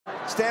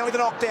Stanley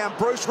the knockdown.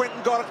 Bruce went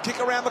and got it.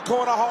 Kick around the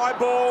corner. High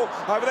ball.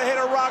 Over the head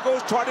of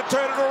Ruggles. Tried to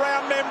turn it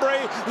around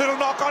Membry. Little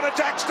knock on to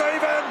Jack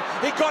Stephen.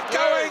 He got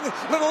going.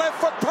 Little left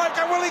foot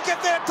poker. Will he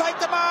get there? Take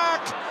the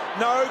mark.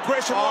 No,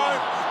 Gresham won't.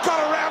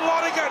 Got around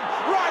Lonigan.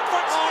 Right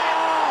foot step.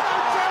 Oh,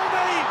 tell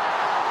me.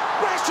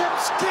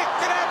 Gresham's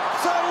kicked an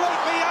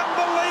absolutely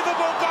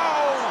unbelievable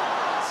goal.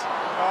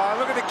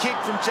 Oh, look at the kick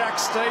from Jack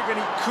Stephen.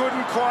 He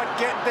couldn't quite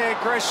get there,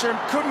 Gresham.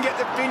 Couldn't get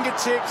the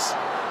fingertips.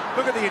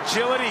 Look at the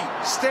agility.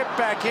 Step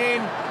back in.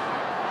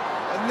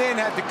 And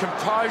then had the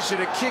composure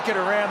to kick it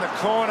around the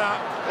corner.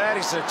 That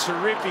is a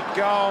terrific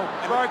goal.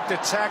 Broke the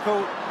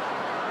tackle.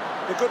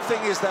 The good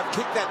thing is they've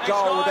kicked that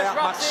goal without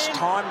much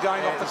time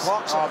going off the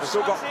clock, so they've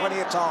still got plenty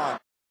of time.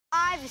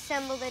 I've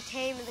assembled a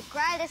team of the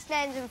greatest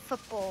names in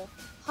football.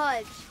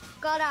 Hodge,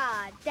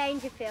 Goddard,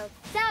 Dangerfield,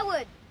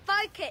 Selwood,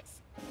 Focus,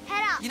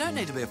 Head Up. You don't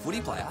need to be a footy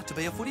player to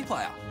be a footy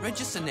player.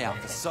 Register now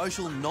for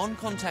social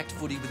non-contact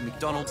footy with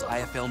McDonald's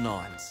AFL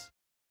 9s.